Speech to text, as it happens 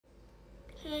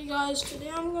Hey guys, today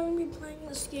I'm going to be playing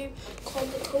this game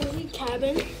called The Cozy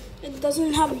Cabin. It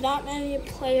doesn't have that many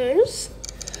players.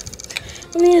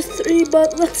 Only has 3,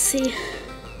 but let's see.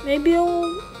 Maybe I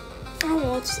don't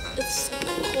know, it's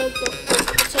called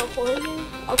it's a horror game.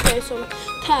 Okay, so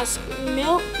task,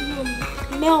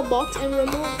 mailbox and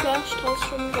remove trash toss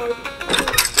from garden.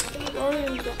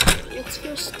 Let's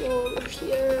just go over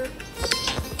here.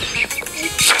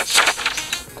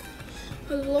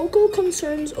 Local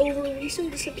concerns over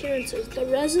recent disappearances. The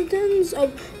residents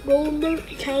of Goldberg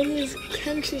County's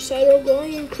countryside are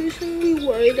growing increasingly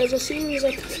worried as a series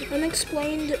of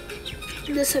unexplained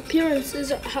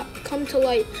disappearances have come to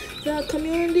light. The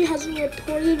community has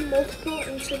reported multiple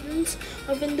incidents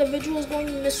of individuals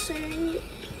going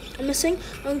missing,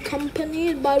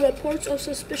 accompanied by reports of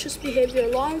suspicious behavior.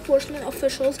 Law enforcement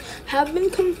officials have been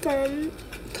confirmed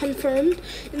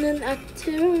and an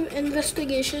active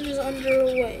investigation is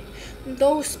underway,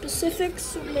 though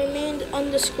specifics remained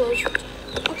undisclosed.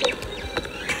 Okay.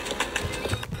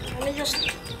 Let me just...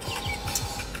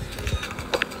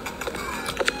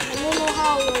 I don't know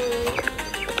how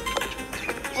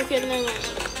okay, never mind.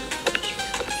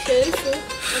 Okay, so...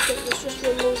 Okay, let's just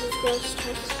remove this guy's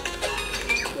text.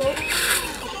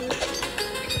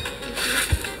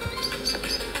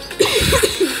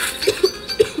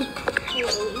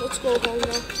 Let's go home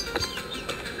now.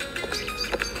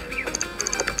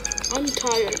 I'm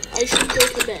tired. I should go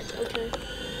to bed, okay?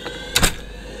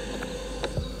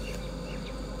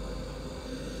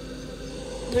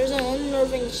 There's an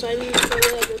unnerving silence for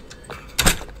whatever.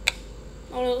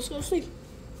 Alright, let's go to sleep.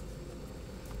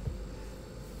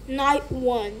 Night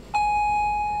 1.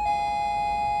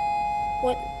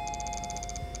 What?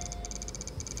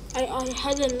 I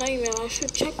had a nightmare. I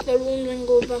should check the rooms and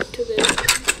go back to bed.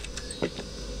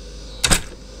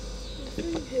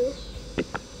 Nothing here.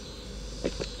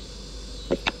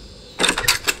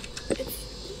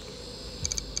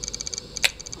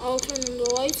 I'll turn on the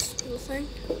lights. Nothing.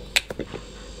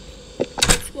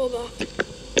 Let's go back.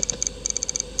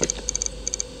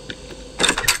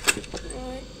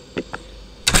 Alright.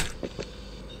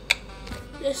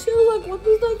 This feels like, what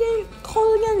was that game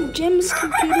called again? Jim's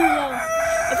Computer Lab.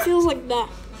 It feels like that.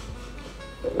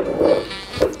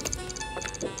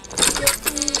 Get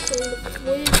things from the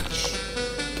fridge.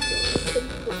 Take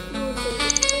the food from the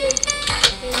fridge.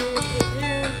 And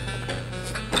there.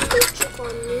 Go check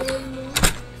on mailbox.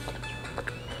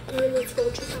 Alright, let's go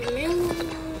check on mailbox.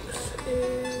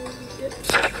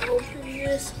 And open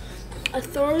this.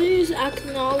 Authorities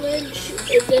acknowledge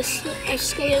this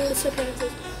escalating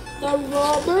disappearances. The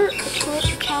Robert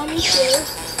County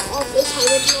Sheriff's Office has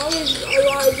acknowledged a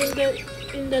rise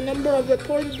in the number of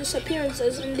reported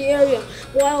disappearances in the area,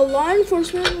 while law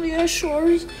enforcement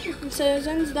reassures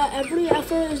citizens that every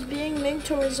effort is being made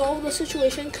to resolve the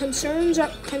situation. Concerns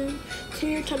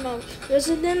continue to mount.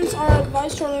 Residents are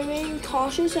advised to remain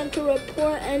cautious and to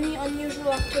report any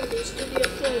unusual activities to the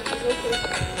authorities. Okay.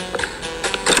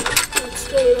 Let's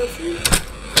still wait for you.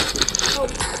 Oh.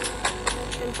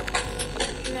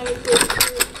 Now we go there.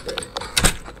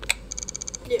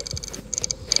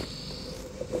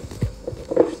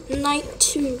 Night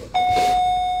 2.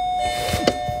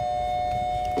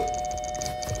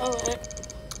 Alright.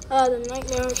 The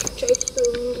nightmare should chase the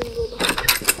room and go back.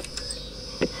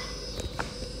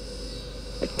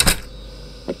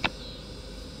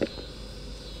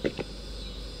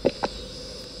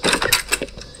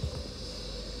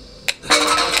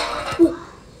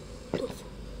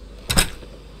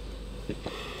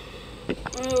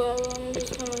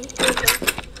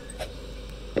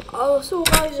 So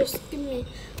guys, just give me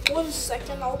 1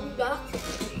 second, I'll be back.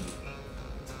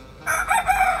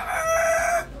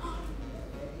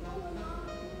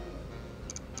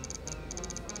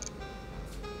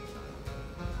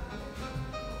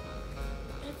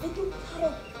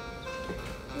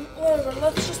 Whatever,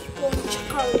 let's just go and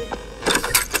check out.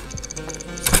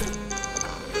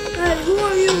 Hey, who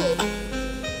are you?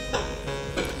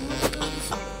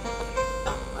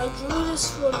 I drew this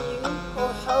for you.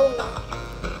 Oh, hell no.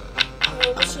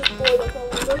 Let's just pull it up a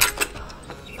window.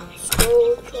 Let's go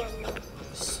to our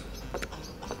mailbox.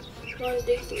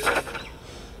 Day 3.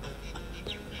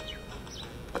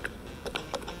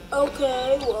 Okay,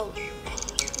 well,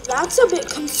 that's a bit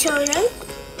concerning.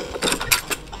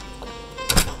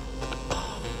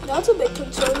 That's a bit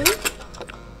concerning,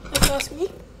 if you ask me.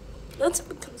 That's a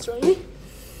bit concerning.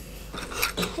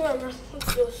 Whatever,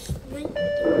 let's go.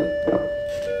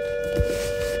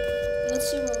 Let's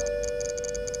see more.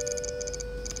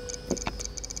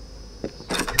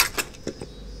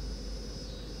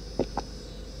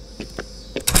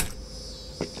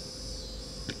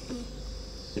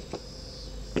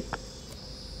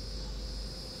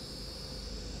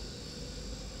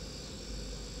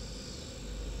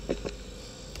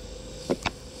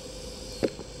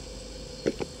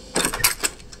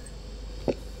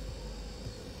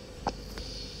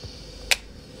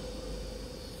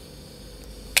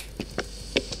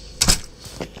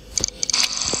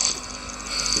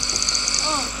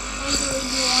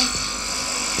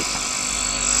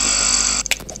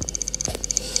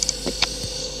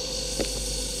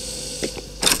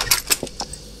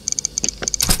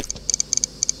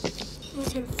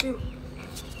 get a few.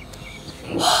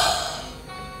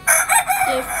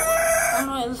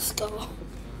 Alright, let's go.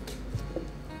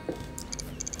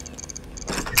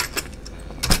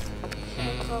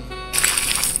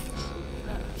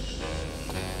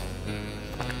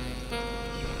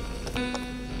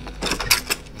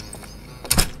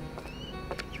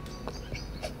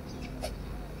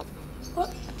 What?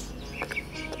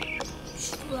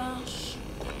 Trash.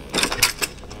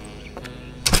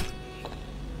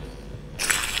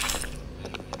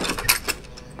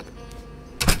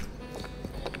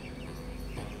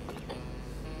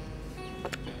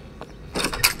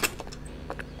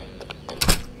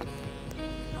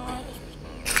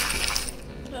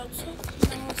 That's it.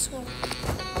 Now let's go.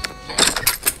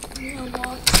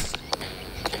 Mailbox.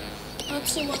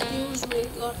 Let's see what news we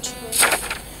got today.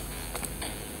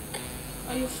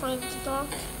 Are you afraid of the dark?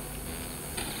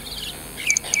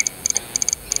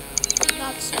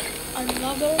 That's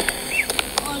another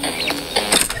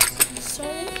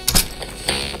unnecessary.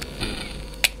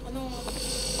 I don't know.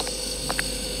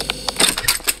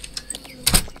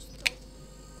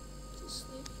 To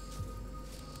sleep.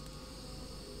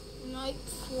 Night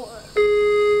 4.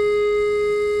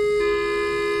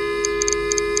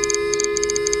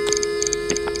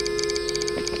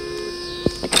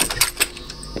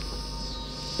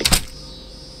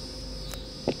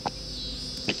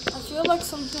 I feel like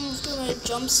something's gonna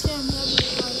jump scare me every time.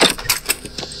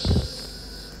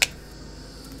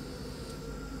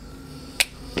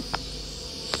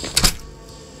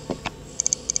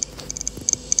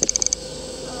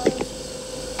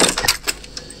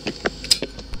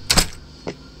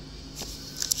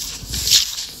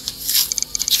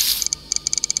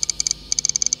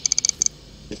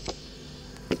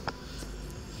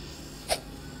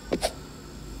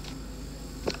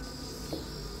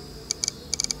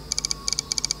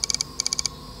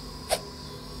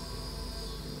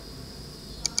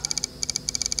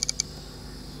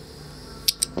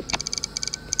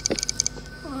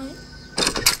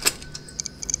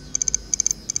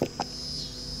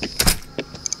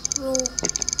 Roll.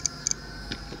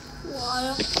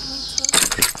 Wire.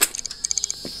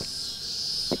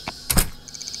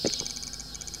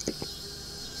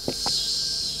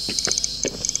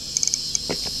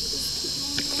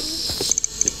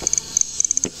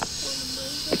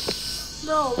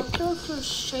 Bro, the character's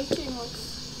shaking like.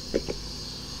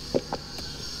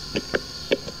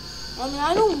 I mean,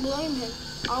 I don't blame him.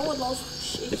 I would also be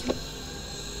shaking.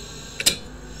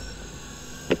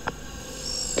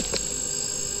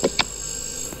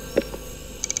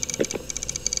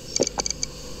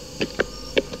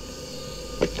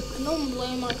 I don't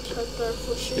blame my character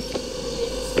for shaking.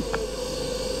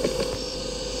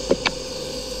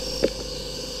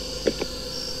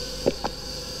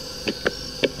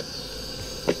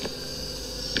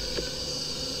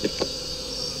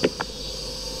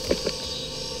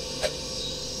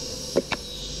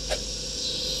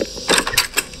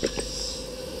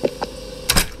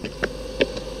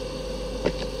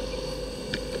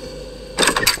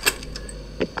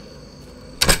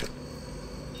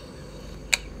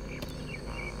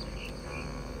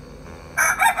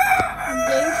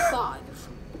 Day 5.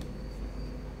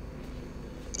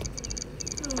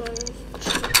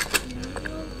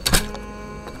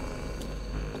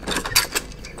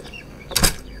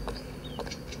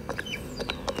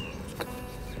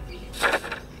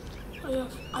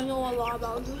 I know a lot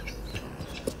about you.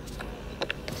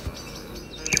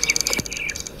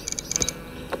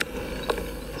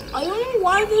 I don't know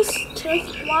why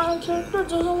why the character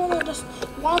doesn't want to just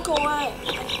walk away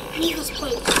and leave this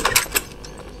place.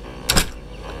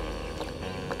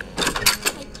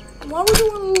 Why would you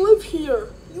want to live here?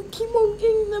 You keep on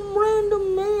getting them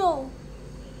random mail.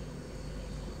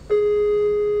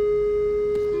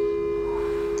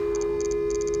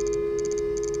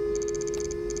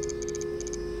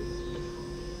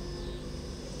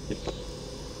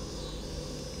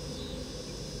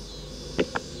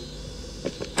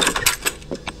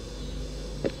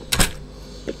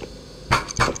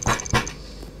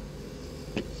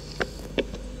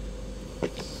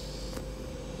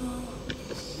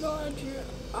 No idea.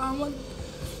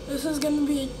 This is gonna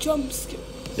be a jump scare.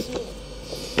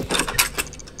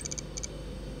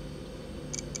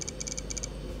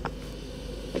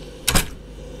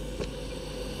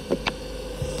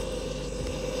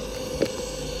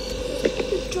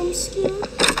 Jump scare.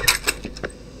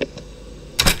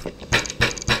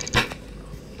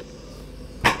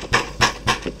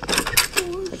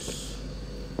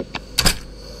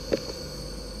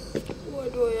 Why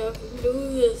do I have to do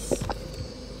this?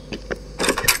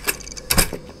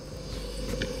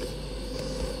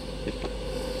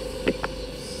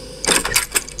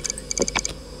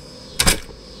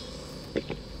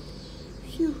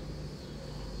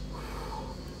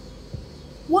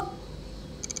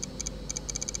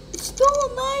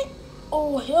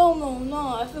 hell no,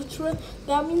 no. If it's red,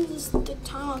 that means it's the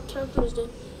time our character is dead.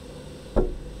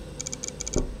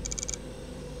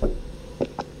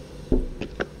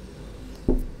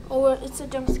 Oh, it's a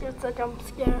jump scare. It's a jump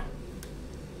scare.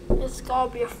 It's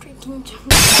gotta be a freaking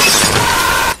jump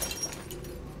scare.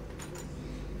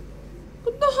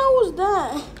 What the hell was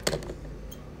that?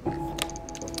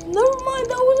 Never mind,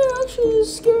 that wasn't actually a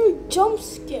scary jump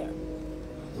scare.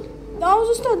 That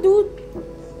was just a dude.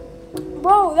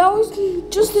 Bro, that was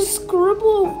just a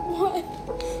scribble of what?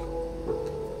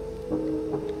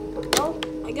 Well,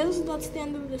 I guess that's the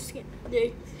end of this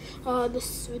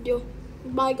video.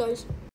 Bye, guys.